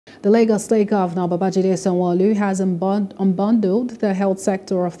The Lagos State Governor Babajide Sanwo-Olu has unbundled the health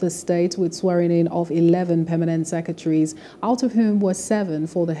sector of the state with swearing in of 11 permanent secretaries, out of whom were 7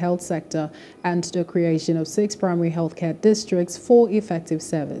 for the health sector, and the creation of 6 primary healthcare districts for effective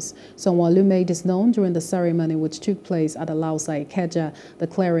service. Sanwo-Olu made this known during the ceremony which took place at Alausa Ikeja,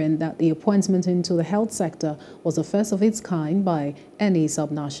 declaring that the appointment into the health sector was the first of its kind by any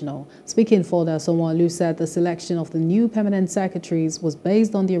subnational. Speaking further, Sanwo-Olu said the selection of the new permanent secretaries was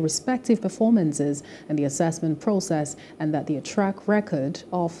based on their respective performances and the assessment process, and that their track record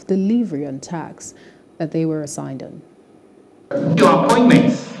of delivery on tasks that they were assigned on. Your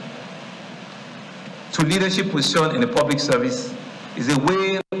appointments to leadership position in the public service is a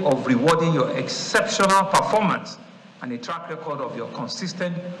way of rewarding your exceptional performance and a track record of your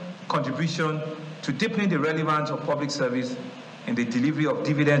consistent contribution to deepening the relevance of public service in the delivery of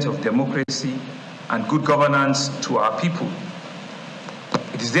dividends of democracy and good governance to our people.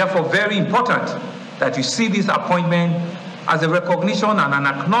 It is therefore very important that you see this appointment as a recognition and an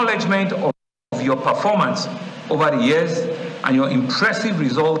acknowledgement of your performance over the years and your impressive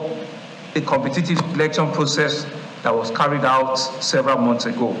result in the competitive election process that was carried out several months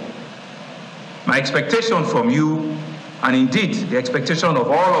ago. My expectation from you, and indeed the expectation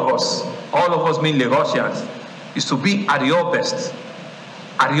of all of us being Lagosians, is to be at your best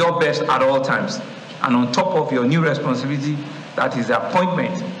at all times, and on top of your new responsibility, that is the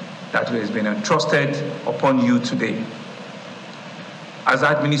appointment that has been entrusted upon you today. As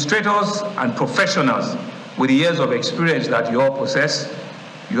administrators and professionals with the years of experience that you all possess,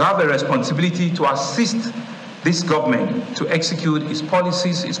 you have a responsibility to assist this government to execute its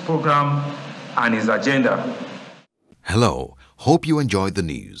policies, its program, and its agenda. Hello, hope you enjoyed the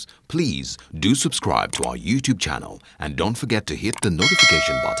news. Please do subscribe to our YouTube channel and don't forget to hit the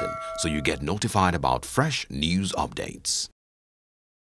notification button so you get notified about fresh news updates.